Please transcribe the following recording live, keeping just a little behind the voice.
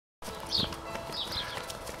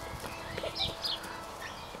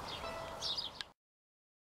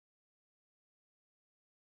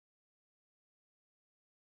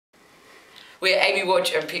We're Amy,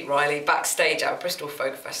 Wadge and Pete Riley backstage at Bristol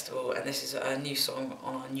Folk Festival, and this is a new song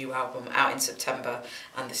on our new album out in September,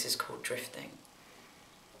 and this is called Drifting.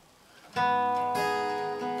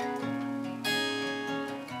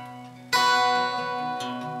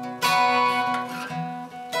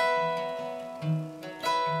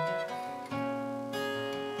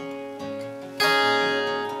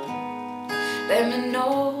 Let me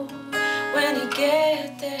know when you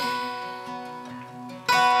get there.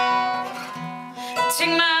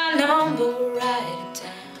 Take my number, write it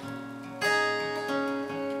down.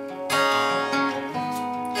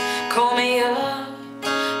 Call me up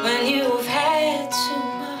when you've had too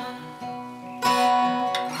much.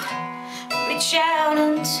 Reach out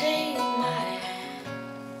and take my hand.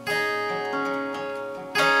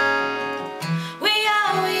 We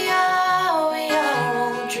are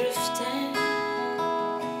all drifting,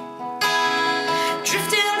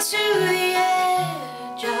 drifting to the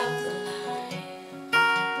edge of the line.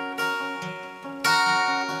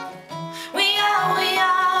 We are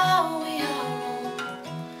all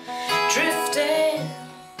drifting,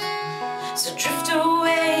 so drift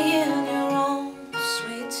away in your own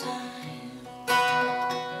sweet time.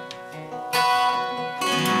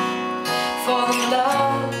 For the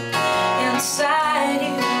love inside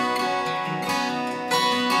you,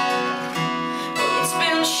 it's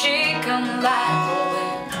been shaken like a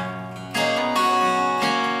wind,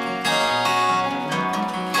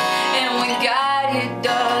 and when guided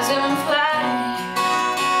doesn't fly,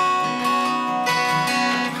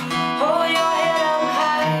 hold your head up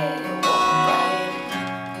high and walk right.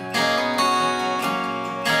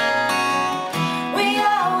 We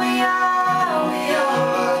are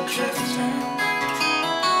all drifting,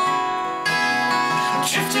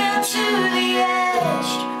 drifting to the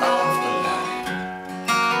edge of the line.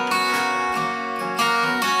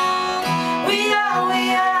 We are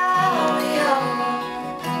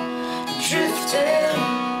drifting,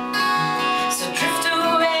 so drift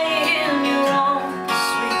away in your own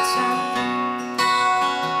sweet time.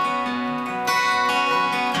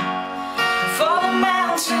 For the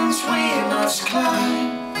mountains we must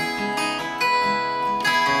climb,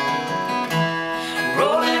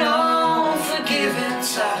 rolling on forgiving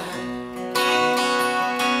time.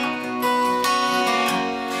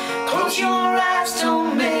 Close your eyes,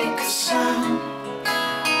 don't make a sound.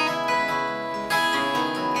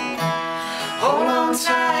 Hold on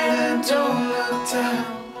tight and don't look down.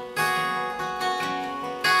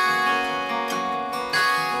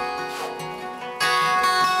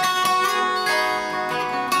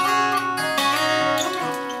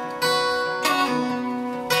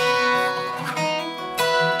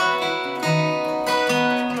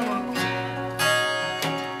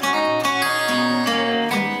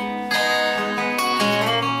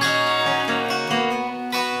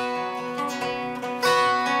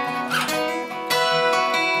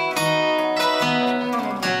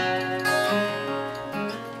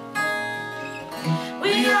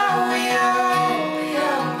 We are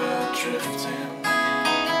drifting,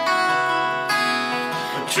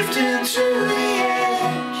 we're drifting to the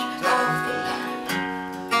edge of the line.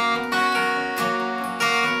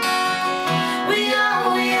 We are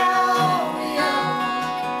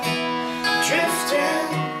drifting,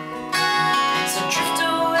 so drift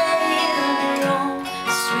away in your own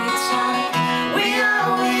sweet time. We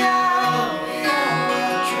are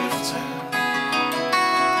drifting,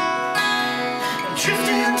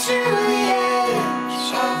 drifting to the edge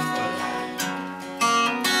of the line.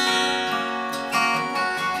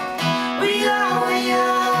 We are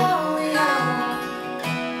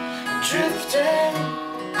drifting,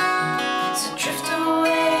 so drift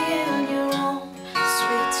away in